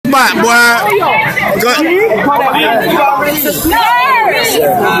spot, boy.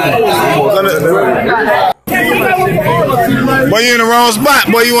 Boy, you in the wrong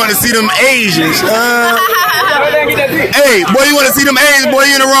spot. Boy, you want to see them Asians. Hey, boy, you want to see them Asians. Boy,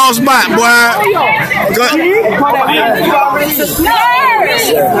 you in the wrong spot, boy.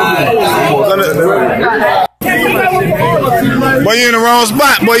 Boy, you in the wrong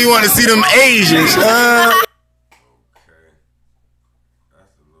spot. Boy, you want to see them Asians.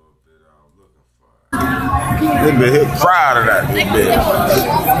 This bitch hit proud of that. This bitch.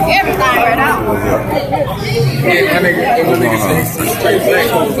 Everything right out.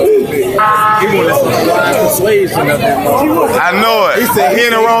 I know it. He said he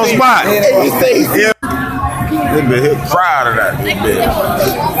in the wrong spot. This bitch hit proud of that. This bitch.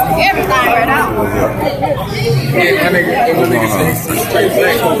 Everything right out.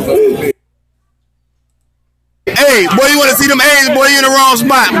 Hey, boy, you want to see them Asians? Boy, you in the wrong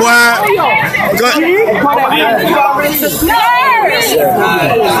spot, boy.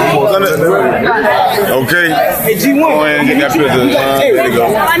 Okay. Hey, G1. Go ahead and get that picture. There you go.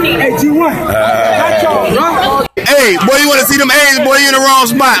 Hey, G1. Hey, boy, you want to see them Asians? Boy, you in the wrong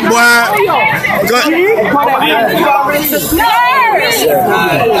spot, boy.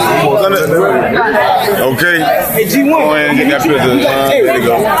 Okay. Hey, G1. Go ahead and get that picture. There you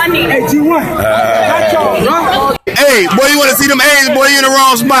go. Hey, G1. Hey, boy, you want to see them Asians? Boy, you in the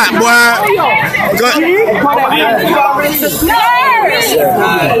wrong spot, boy.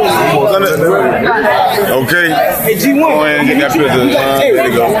 Okay. Hey, G1. Go ahead and get that picture. There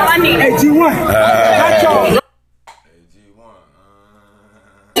you go. Hey, G1.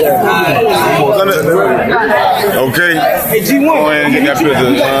 Okay. Hey, G1. Go ahead and get that picture.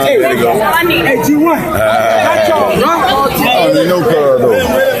 There you go. Hey, G1. I don't even know cuz though.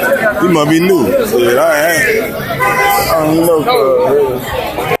 You must be new. Shit, I don't even know cuz.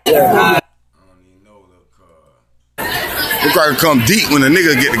 They probably come deep when the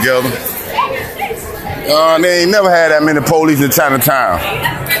niggas get together. They ain't never had that many police in Chinatown.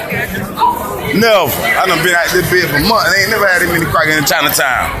 Never. I done been out this bitch for months. They ain't never had that many crackers in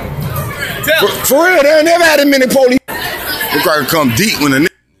Chinatown. For real, they ain't never had that many police. They probably come deep when the niggas.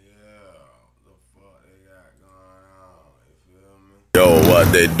 Yo,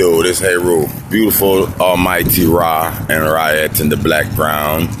 what they do? This Hero, beautiful Almighty Ra and Riot in the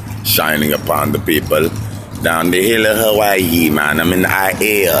background, shining upon the people. Down the hill of Hawaii, man. I'm in the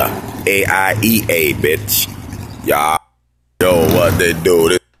AIEA, AIEA, bitch. Yeah. Yo, what they do?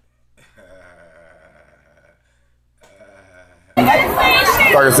 This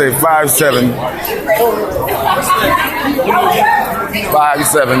like I say, 5'7".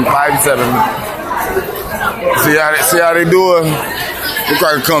 5'7", 5'7". See how they do it? They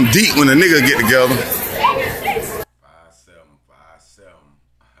probably come deep when the niggas get together. 5'7", 5'7".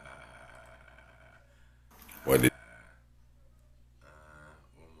 What they